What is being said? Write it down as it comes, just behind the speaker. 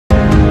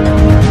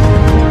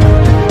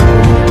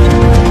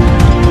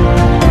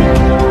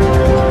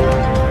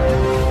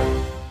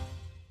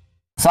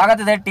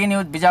ಸ್ವಾಗತ ಇದೆ T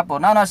news Bijapur.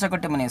 ನಾನು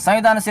ಅಶೋಕಟ್ಟಿಮನಿ.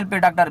 ಸಂವಿಧಾನ ಶಿಲ್ಪಿ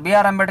ಡಾಕ್ಟರ್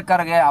ಬಿ.ಆರ್.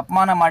 ಅಂಬೇಡ್ಕರ್ಗೆ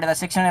ಅಪಮಾನ ಮಾಡಿದ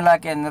ಶಿಕ್ಷಣ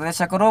ಇಲಾಖೆ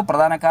ನಿರ್ದೇಶಕರು,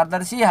 ಪ್ರಧಾನ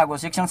ಕಾರ್ಯದರ್ಶಿ ಹಾಗೂ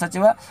ಶಿಕ್ಷಣ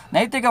ಸಚಿವ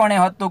ನೈತಿಕ ಹೊಣೆ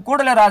ಹೊತ್ತು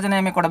ಕೂಡಲೇ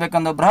ರಾಜೀನಾಮೆ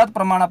ಕೊಡಬೇಕೆಂದು ಬೃಹತ್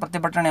ಪ್ರಮಾಣ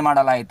ಪ್ರತಿಭಟನೆ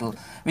ಮಾಡಲಾಯಿತು.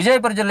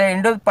 ವಿಜಯಪುರ ಜಿಲ್ಲೆ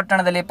ಇಂಡೂರು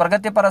ಪಟ್ಟಣದಲ್ಲಿ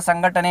ಪ್ರಗತಿಪರ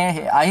ಸಂಘಟನೆ,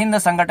 ಅಹಿಂದ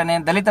ಸಂಘಟನೆ,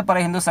 ದಲಿತ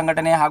ಪರ ಹಿಂದೂ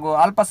ಸಂಘಟನೆ ಹಾಗೂ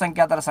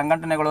ಅಲ್ಪಸಂಖ್ಯಾತರ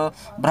ಸಂಘಟನೆಗಳು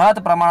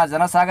ಬೃಹತ್ ಪ್ರಮಾಣ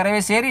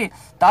ಜನಸಾಗರವೇ ಸೇರಿ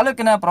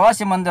ತಾಲೂಕಿನ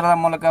ಪ್ರವಾಸಿ ಮಂದಿರದ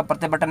ಮೂಲಕ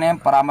ಪ್ರತಿಭಟನೆ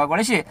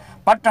ಪ್ರಾರಂಭಗೊಳಿಸಿ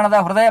ಪಟ್ಟಣದ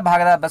ಹೃದಯ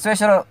ಭಾಗದ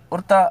ಬಸವೇಶ್ವರ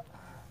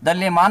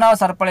ವೃತ್ತದಲ್ಲಿ ಮಾನವ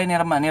ಸರಪಳಿ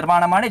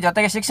ನಿರ್ಮಾಣ ಮಾಡಿ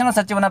ಜೊತೆಗೆ ಶಿಕ್ಷಣ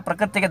ಸಚಿವನ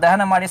ಪ್ರಕೃತಿಗೆ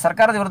ದಹನ ಮಾಡಿ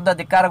ಸರ್ಕಾರದ ವಿರುದ್ಧ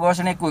ಧಿಕ್ಕಾರ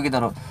ಘೋಷಣೆ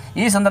ಕೂಗಿದರು.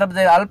 ಈ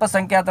ಸಂದರ್ಭದಲ್ಲಿ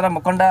ಅಲ್ಪಸಂಖ್ಯಾತರ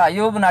ಮುಖಂಡ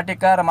ಅಯೂಬ್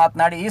ನಾಟಿಕರ್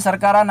ಮಾತನಾಡಿ, ಈ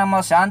ಸರ್ಕಾರ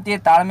ನಮ್ಮ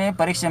ಶಾಂತಿ ತಾಳ್ಮೆ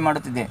ಪರೀಕ್ಷೆ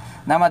ಮಾಡುತ್ತಿದೆ.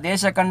 ನಮ್ಮ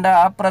ದೇಶ ಕಂಡ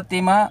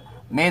ಅಪ್ರತಿಮ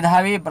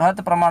ಮೇಧಾವಿ ಬೃಹತ್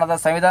ಪ್ರಮಾಣದ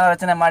ಸಂವಿಧಾನ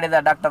ರಚನೆ ಮಾಡಿದ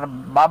ಡಾಕ್ಟರ್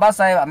ಬಾಬಾ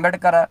ಸಾಹೇಬ್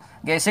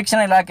ಅಂಬೇಡ್ಕರ್ಗೆ ಶಿಕ್ಷಣ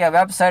ಇಲಾಖೆಯ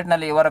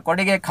ವೆಬ್ಸೈಟ್ನಲ್ಲಿ ಇವರ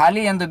ಕೊಡುಗೆ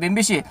ಖಾಲಿ ಎಂದು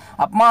ಬಿಂಬಿಸಿ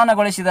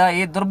ಅಪಮಾನಗೊಳಿಸಿದ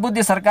ಈ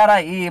ದುರ್ಬುದ್ಧಿ ಸರ್ಕಾರ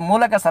ಈ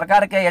ಮೂಲಕ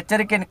ಸರ್ಕಾರಕ್ಕೆ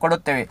ಎಚ್ಚರಿಕೆ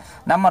ಕೊಡುತ್ತೇವೆ.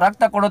 ನಮ್ಮ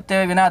ರಕ್ತ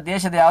ಕೊಡುತ್ತೇವೆ ವಿನ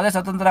ದೇಶದ ಯಾವುದೇ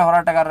ಸ್ವತಂತ್ರ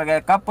ಹೋರಾಟಗಾರರಿಗೆ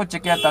ಕಪ್ಪು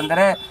ಚುಕ್ಕೆ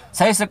ತಂದರೆ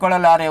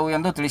ಸಹಿಸಿಕೊಳ್ಳಲಾರೆವು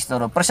ಎಂದು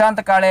ತಿಳಿಸಿದರು.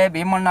 ಪ್ರಶಾಂತ್ ಕಾಳೆ,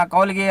 ಭೀಮಣ್ಣ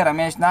ಕೌಲ್ಗಿ,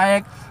 ರಮೇಶ್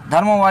ನಾಯಕ್,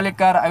 ಧರ್ಮ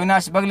ವಾಲಿಕರ್,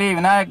 ಅವಿನಾಶ್ ಬಗ್ಲಿ,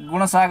 ವಿನಾಯಕ್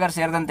ಗುಣಸಾಗರ್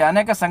ಸೇರಿದಂತೆ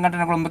ಅನೇಕ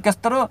ಸಂಘಟನೆಗಳ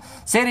ಮುಖ್ಯಸ್ಥರು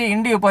ಸೇರಿ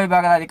ಇಂಡಿ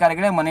ಉಪವಿಭಾಗದ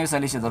ಅಧಿಕಾರಿಗಳಿಗೆ ಮನವಿ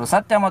ಸಲ್ಲಿಸಿದರು.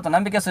 ಸತ್ಯ ಮತ್ತು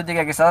ನಂಬಿಕೆ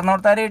ಸುದ್ದಿಗಾಗಿ ಸದಾ ನೋಡ್ತಾರೆ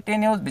ಟಿ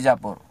ನ್ಯೂಸ್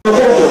ಬಿಜಾಪುರ.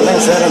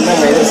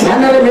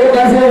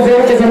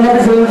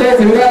 ಸಂಬಂಧಿಸಿದಂತೆ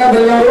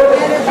ಸಂವಿಧಾನದವರು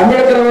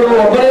ಅಂಬೇಡ್ಕರ್ ಅವರು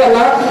ಒಬ್ಬರೇ ಅಲ್ಲ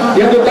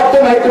ಎಂದು ತಪ್ಪು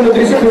ಮಾಹಿತಿ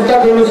ಮುದ್ರಿಸಿ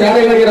ಪುಸ್ತಕಗಳನ್ನು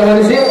ಶಾಲೆಗಳಿಗೆ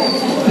ರವಾನಿಸಿ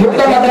ಮುಕ್ತ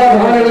ಮತದ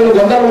ಭಾವನೆಗಳನ್ನು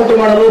ಗೊಂದಲ ಉಂಟು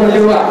ಮಾಡಲು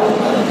ಹೊರಟಿರುವ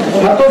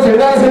ಮತ್ತು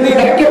ಸಂವಿಧಾನ ಸಂಧಿ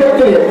ಧಕ್ಕೆ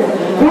ಬರುತ್ತದೆ.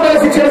 ಕೂಡಲೇ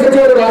ಶಿಕ್ಷಣ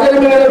ಸಚಿವರು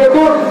ರಾಜೀನಾಮೆ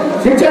ನೀಡಬೇಕು.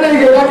 ಶಿಕ್ಷಣ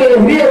ಇಲಾಖೆಯ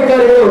ಹಿರಿಯ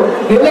ಅಧಿಕಾರಿಗಳು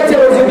ನಿರ್ಲಕ್ಷ್ಯ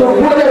ವಹಿಸಿದ್ದು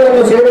ಕೂಡಲೇ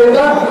ಅವರನ್ನು ಸೇವೆಯಿಂದ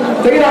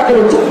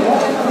ತೆಗೆದುಹಾಕಬೇಕು.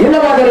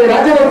 ಇಲ್ಲವಾದರೆ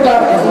ರಾಜ್ಯಾದ್ಯಂತ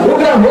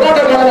ಉಗ್ರ ಹೋರಾಟ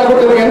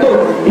ಮಾಡಲಾಗುತ್ತದೆ ಎಂದು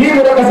ಈ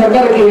ಮೂಲಕ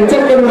ಸರ್ಕಾರಕ್ಕೆ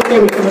ಎಚ್ಚರಿಕೆ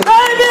ನೀಡುತ್ತೇವೆ.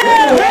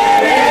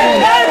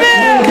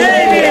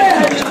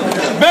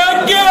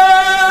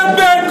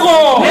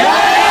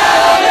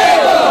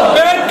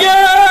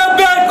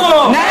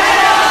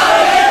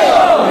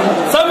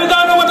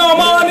 ಸಂವಿಧಾನವನ್ನು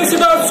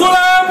ಅವಮಾನಿಸಿದ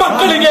ಸುಳೆ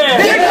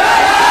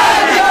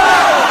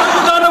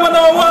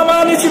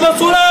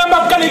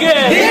ಮಕ್ಕಳಿಗೆ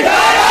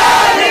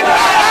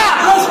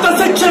ರಾಷ್ಟ್ರ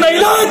ಶಿಕ್ಷಣ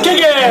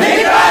ಇಲಾಖೆಗೆ,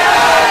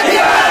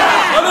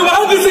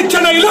 ಅನುವಾದಿ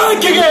ಶಿಕ್ಷಣ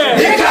ಇಲಾಖೆಗೆ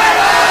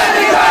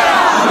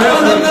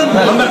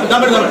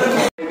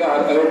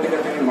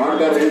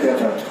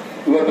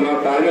ಇವತ್ತು ನಾವು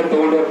ತಾಳ್ಮೆ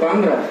ತಗೊಂಡಪ್ಪ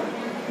ಅಂದ್ರೆ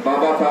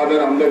ಬಾಬಾ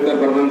ಸಾಹೇಬ್ ಅಂಬೇಡ್ಕರ್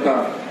ಬರೆದಂತ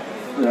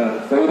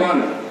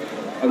ಸಂವಿಧಾನ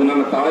ಅದು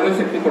ನಮ್ಮ ತಾಳ್ಮೆ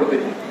ಶಕ್ತಿ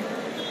ಕೊಡ್ತೈತಿ.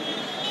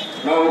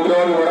 ನಾವು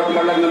ಉಗ್ರವಾಗಿ ಹೋರಾಟ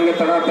ಮಾಡ್ಲಾಕ ನಮಗೆ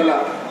ತಡ ಆಗ್ತಲ್ಲ.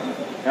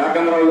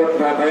 ಯಾಕಂದ್ರೆ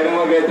ಇವತ್ತು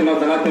ಬಹಿರಂಗವಾಗಿ ಐತಿ ನಾವು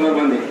ದನ ತಿನ್ನೋರು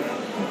ಮಂದಿ,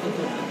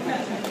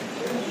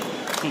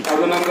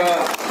 ಅದು ನಮ್ಗ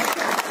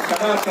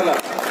ತಡ ಆಗ್ತಲ್ಲ.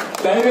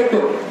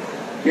 ದಯವಿಟ್ಟು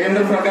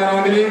ಕೇಂದ್ರ ಸರ್ಕಾರ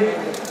ಆಗಲಿ,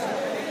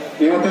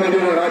 ಇವತ್ತಿನ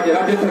ರಾಜ್ಯ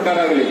ಸರ್ಕಾರ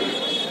ಆಗಲಿ,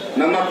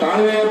 ನಮ್ಮ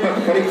ತಾಳ್ಮೆಯ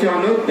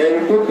ಪರೀಕ್ಷೆಯನ್ನು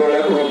ದಯವಿಟ್ಟು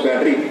ತೊಗೊಳಕ್ಕೆ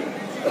ಹೋಗ್ಬೇಡ್ರಿ.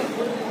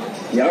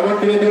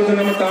 ಯಾವತ್ತಿನ ದಿವಸ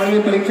ನಮ್ಮ ತಾಳ್ಮೆ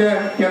ಪರೀಕ್ಷೆ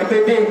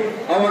ಕೆಡ್ತೈತಿ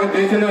ಅವಾಗ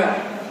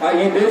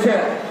ಈ ದೇಶ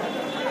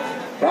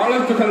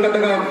ಬಹಳಷ್ಟು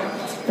ಸಂಕಟಗ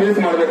ಫೇಸ್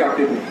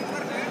ಮಾಡ್ಬೇಕಾಗ್ತೈತಿ.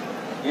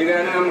 ಈಗ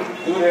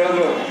ಇವ್ರು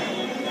ಹೇಳಿದ್ರು,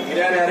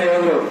 ಹಿರಿಯರು ಯಾರೇ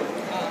ಹೇಳಿದ್ರು,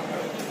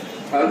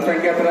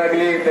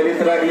 ಅಲ್ಪಸಂಖ್ಯಾತರಾಗ್ಲಿ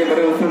ದಲಿತರಾಗ್ಲಿ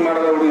ಬರೀ ಉಸಿರು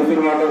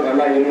ಮಾಡೋದು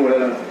ಎಲ್ಲ ಏನು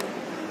ಒಳ್ಳೆಯಲ್ಲ.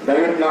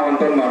 ದಯವಿಟ್ಟು ನಾವು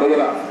ಅಂತವ್ರು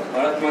ಮಾಡೋದಿಲ್ಲ.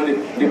 ಬಹಳಷ್ಟು ಮಂದಿ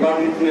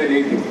ಡಿಪಾರ್ಟ್ಮೆಂಟ್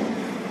ಐತಿ.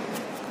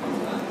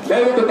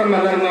 ದಯವಿಟ್ಟು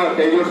ತಮ್ಮೆಲ್ಲರನ್ನ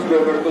ಕೈ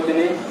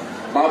ಜೋಡಿಸ್ಬೇಡ್ಕೊತೀನಿ.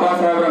 ಬಾಬಾ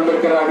ಸಾಹೇಬ್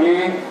ಅಂಬೇಡ್ಕರ್ ಆಗ್ಲಿ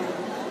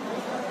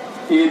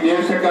ಈ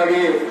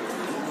ದೇಶಕ್ಕಾಗಿ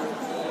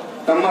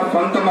ತಮ್ಮ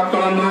ಸ್ವಂತ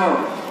ಮಕ್ಕಳನ್ನು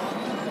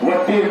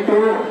ಒತ್ತಿ ಇಟ್ಟು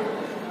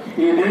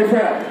ಈ ದೇಶ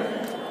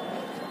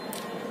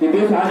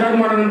ಆಜಾದ್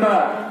ಮಾಡಿದಂತ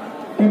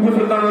ಟಿಪ್ಪು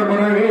ಸುಲ್ತಾನ್ ಅವರು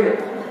ಬರೋಗಿ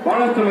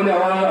ಬಹಳಷ್ಟು ಮಂದಿ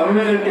ಅವಹೇಳನ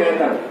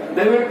ಹೇಳ್ತಾರೆ.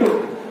 ದಯವಿಟ್ಟು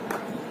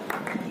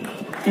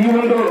ಈ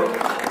ಒಂದು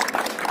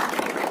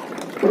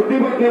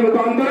ಪ್ರತಿಭಟನೆ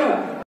ಮುಖಾಂತರ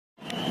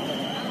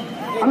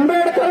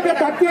ಅಂಬೇಡ್ಕರ್ಗೆ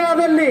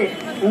ಧಕ್ಕೆಯಾದಲ್ಲಿ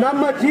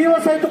ನಮ್ಮ ಜೀವ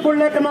ಸಹಿತ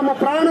ಕೊಡ್ಲಿಕ್ಕೆ, ನಮ್ಮ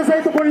ಪ್ರಾಣ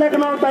ಸಹಿತ ಕೊಡ್ಲಿಕ್ಕೆ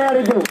ನಾವು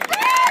ತಯಾರಿದ್ದೆವು.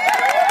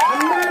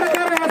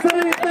 ಅಂಬೇಡ್ಕರ್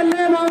ಹೆಸರು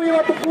ಇತ್ತಲ್ಲೇ ನಾವು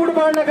ಇವತ್ತು ಕೂಡು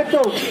ಮಾಡ್ಲಿಕ್ಕೆ.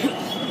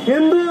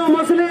 ಹಿಂದೂ,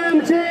 ಮುಸ್ಲಿಂ,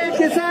 ಸಿಖ್,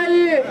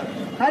 ಇಸಾಯಿ,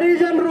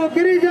 ಹರಿಜನರು,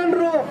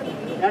 ಗಿರಿಜನರು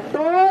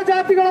ಎಷ್ಟೋ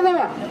ಜಾತಿಗಳದವ.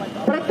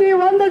 ಪ್ರತಿ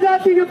ಒಂದು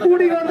ಜಾತಿಗೆ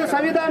ಕೂಡಿ ಒಂದು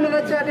ಸಂವಿಧಾನ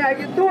ರಚನೆ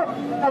ಆಗಿತ್ತು.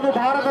 ಅದು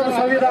ಭಾರತದ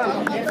ಸಂವಿಧಾನ.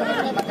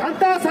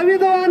 ಅಂತ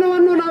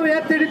ಸಂವಿಧಾನವನ್ನು ನಾವು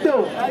ಎತ್ತಿಡಿತು.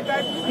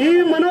 ಈ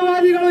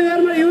ಮನೋವಾದಿಗಳು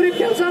ಇವ್ರಿಗೆ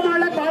ಕೆಲಸ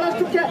ಮಾಡ್ಲಿಕ್ಕೆ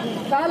ಬಹಳಷ್ಟು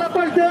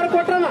ಕಾಲಪ್ಪಾಗಿ ದೇವರು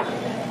ಕೊಟ್ಟನ.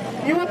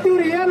 ಇವತ್ತು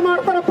ಇವ್ರು ಏನ್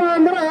ಮಾಡ್ತಾರಪ್ಪ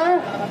ಅಂದ್ರೆ,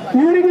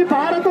 ಇವರಿಗೆ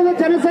ಭಾರತದ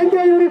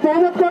ಜನಸಂಖ್ಯೆ ಇವ್ರಿಗೆ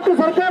ಬಹುಮತ ಕೊಟ್ಟು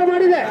ಸರ್ಕಾರ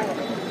ಮಾಡಿದೆ.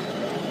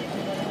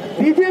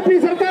 ಬಿಜೆಪಿ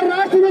ಸರ್ಕಾರ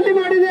ರಾಷ್ಟ್ರದಲ್ಲಿ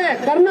ಮಾಡಿದೆ,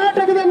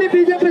 ಕರ್ನಾಟಕದಲ್ಲಿ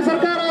ಬಿಜೆಪಿ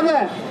ಸರ್ಕಾರ ಅದ.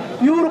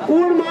 ಇವರು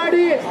ಕೂಡ್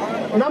ಮಾಡಿ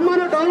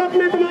ನಮ್ಮನ್ನು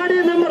ಡೆವಲಪ್ಮೆಂಟ್ ಮಾಡಿ,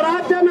 ನಮ್ಮ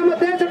ರಾಜ್ಯ ನಮ್ಮ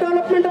ದೇಶ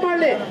ಡೆವಲಪ್ಮೆಂಟ್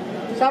ಮಾಡಲಿ.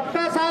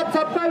 ಸಬ್ಕಾ ಸಾಥ್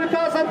ಸಬ್ಕಾ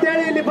ವಿಕಾಸ್ ಅಂತ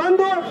ಹೇಳಿ ಇಲ್ಲಿ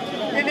ಬಂದು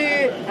ಇಲ್ಲಿ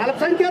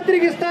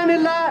ಅಲ್ಪಸಂಖ್ಯಾತರಿಗೆ ಸ್ಥಾನ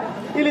ಇಲ್ಲ,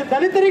 ಇಲ್ಲಿ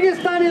ದಲಿತರಿಗೆ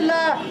ಸ್ಥಾನ ಇಲ್ಲ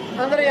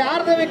ಅಂದ್ರೆ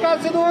ಯಾರ್ದ ವಿಕಾಸ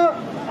ಇದು?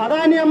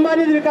 ಅದಾನಿ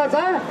ಅಂಬಾನಿದ ವಿಕಾಸ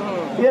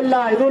ಇಲ್ಲ.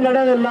 ಇದು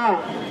ನಡೆಯೋದಿಲ್ಲ.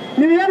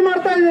 ನೀವೇನ್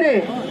ಮಾಡ್ತಾ ಇದ್ದೀರಿ?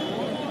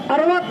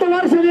 60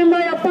 ವರ್ಷದಿಂದ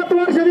 70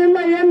 ವರ್ಷದಿಂದ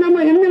ಏನ್ ನಮ್ಮ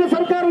ಹಿಂದಿನ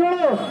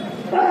ಸರ್ಕಾರಗಳು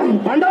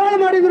ಬಂಡವಾಳ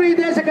ಮಾಡಿದ್ರು, ಈ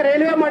ದೇಶಕ್ಕೆ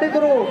ರೈಲ್ವೆ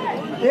ಮಾಡಿದ್ರು,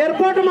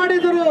 ಏರ್ಪೋರ್ಟ್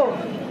ಮಾಡಿದ್ರು,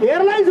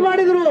 ಏರ್ಲೈನ್ಸ್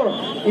ಮಾಡಿದ್ರು.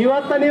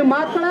 ಇವತ್ತ ನೀವು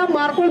ಮಕ್ಕಳ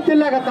ಮಾರ್ಕೊಂಡು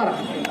ತಿನ್ಲಾಗತ್ತಾರ.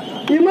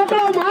 ಈ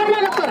ಮಕ್ಕಳು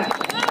ಮಾರ್ಲಾಗತ್ತಾರ.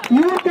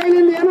 ಇವ್ರ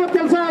ಕೈಲಿಂದ ಏನೋ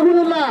ಕೆಲಸ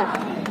ಆಗುದಿಲ್ಲ.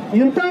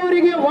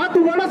 ಇಂಥವರಿಗೆ ಒತ್ತು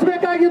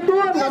ಓಡಿಸ್ಬೇಕಾಗಿತ್ತು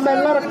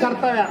ನಮ್ಮೆಲ್ಲರ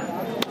ಕರ್ತವ್ಯ.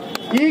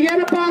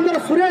 ಈಗೇನಪ್ಪಾ ಅಂದ್ರೆ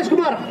ಸುರೇಶ್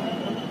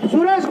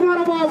ಕುಮಾರ್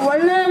ಒಬ್ಬ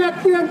ಒಳ್ಳೆ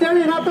ವ್ಯಕ್ತಿ ಅಂತ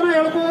ಹೇಳಿ ಇನ್ನತನ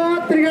ಹೇಳ್ಕೋ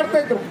ತಿರುಗಾಡ್ತಾ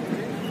ಇದ್ರು.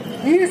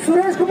 ಈ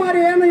ಸುರೇಶ್ ಕುಮಾರ್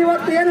ಏನು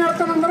ಇವತ್ತು ಏನ್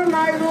ಹೇಳ್ತಾನಂದ್ರೆ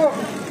ನಾ ಇದು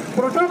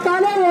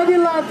ಪ್ರೋಟೋಕಾಲೇ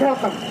ಓದಿಲ್ಲ ಅಂತ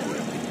ಹೇಳ್ತಾನೆ.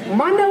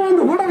 ಮೊನ್ನೆ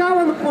ಒಂದು ಹುಡುಗ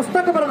ಒಂದು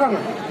ಪುಸ್ತಕ ಬರೆದಾನ.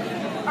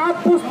 ಆ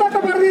ಪುಸ್ತಕ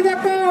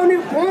ಬರೆದಿದ್ದಕ್ಕೆ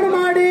ಅವನಿಗೆ ಫೋನ್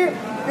ಮಾಡಿ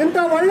ಇಂಥ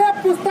ಒಳ್ಳೆ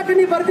ಪುಸ್ತಕ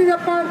ನೀ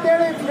ಬರ್ತಿದ್ದಪ್ಪ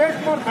ಅಂತೇಳಿ ಸುರೇಶ್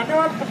ಕುಮಾರ್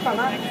ಧನ್ಯವಾದ ಕೊಡ್ತಾನ.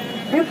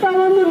 ಇಂಥ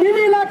ಒಂದು ನಿಮ್ಮ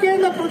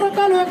ಇಲಾಖೆಯಿಂದ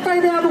ಪ್ರೋಟೋಕಾಲ್ ಹೋಗ್ತಾ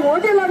ಇದೆ, ಅದು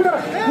ಓದಿಲ್ಲ ಅಂದ್ರೆ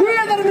ನೀ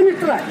ಅದರ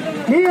ಮಿನಿಸ್ಟ್ರ,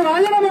 ನೀ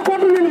ರಾಜೀನಾಮೆ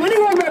ಕೊಟ್ಟರು ನಿನ್ನ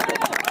ಮನೆಗೆ ಹೋಗ್ಬೇಕು.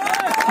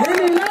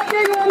 ನಿನ್ನ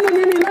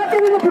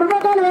ಇಲಾಖೆಯಿಂದ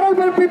ಪ್ರೋಟೋಕಾಲ್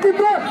ಹೊರಗೆ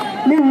ಬಿದ್ದಿದ್ದು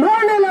ನೀನ್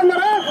ನೋಡ್ಲಿಲ್ಲ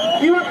ಅಂದ್ರೆ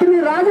ಇವತ್ತು ನೀ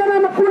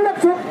ರಾಜೀನಾಮೆ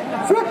ಕೊಡ್ಲಿಕ್ಕೆ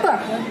ಸೂಕ್ತ.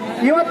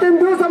 ಇವತ್ತಿನ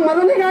ದಿವಸ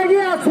ಮೊದಲಿಗಾಗಿ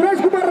ಆ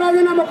ಸುರೇಶ್ ಕುಮಾರ್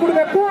ರಾಜೀನಾಮೆ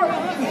ಕೊಡಬೇಕು.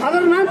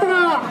 ಅದರ ನಂತರ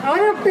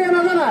ಆಯುಕ್ತ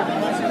ಏನದನ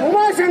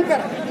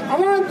ಉಮಾಶಂಕರ್,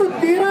 ಅವ ಅಂತೂ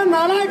ತೀರಾ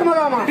ನಾಲಾಯಕ ಮಗ.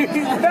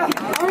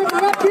 ಅವ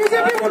ಮಗ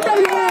ಬಿಜೆಪಿ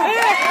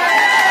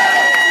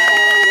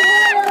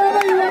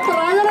ಇವತ್ತು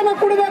ರಾಜೀನಾಮೆ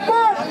ಕೊಡಬೇಕು.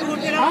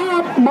 ಆ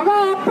ಮಗ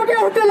ಅಪ್ಪಗೆ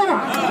ಹುಟ್ಟಿಲ್ಲವ.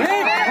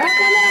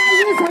 ಯಾಕಂದ್ರೆ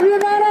ಈ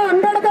ಸಂವಿಧಾನ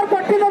ಅಂಬೇಡ್ಕರ್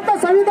ಕೊಟ್ಟಿದ್ದಂತ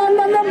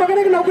ಸಂವಿಧಾನದಲ್ಲೇ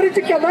ಮಗನಿಗೆ ನೌಕರಿ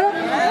ಸಿಕ್ಕದ.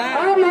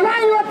 ಆ ಮಗ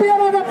ಇವತ್ತು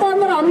ಏನಾದಪ್ಪ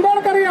ಅಂದ್ರೆ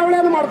ಅಂಬೇಡ್ಕರ್ಗೆ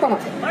ಅವಳೇನು ಮಾಡ್ತಾನ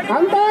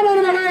ಅಂತ ನನ್ನ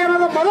ಮಗ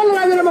ಏನಾದ ಮೊದಲು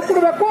ರಾಜೀನಾಮೆ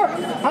ಕೊಡಬೇಕು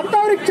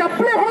ಅಂತವ್ರಿಗೆ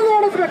ಚಪ್ಪಲಿ ಹೊಡೆದು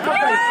ಓಡಿಸ್ಬೇಕು.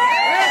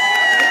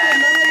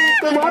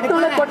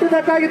 ಮಾತನ್ನು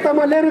ಕೊಟ್ಟಿದ್ದಕ್ಕಾಗಿ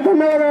ತಮ್ಮಲ್ಲೇನು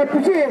ಧನ್ಯವಾದ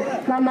ಅರ್ಪಿಸಿ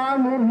ನನ್ನ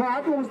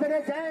ಮಾತು ಮುಗಿಸ್ತೇನೆ.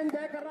 ಜೈ ಹಿಂದ್,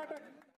 ಜೈ ಕರ್ನಾಟಕ.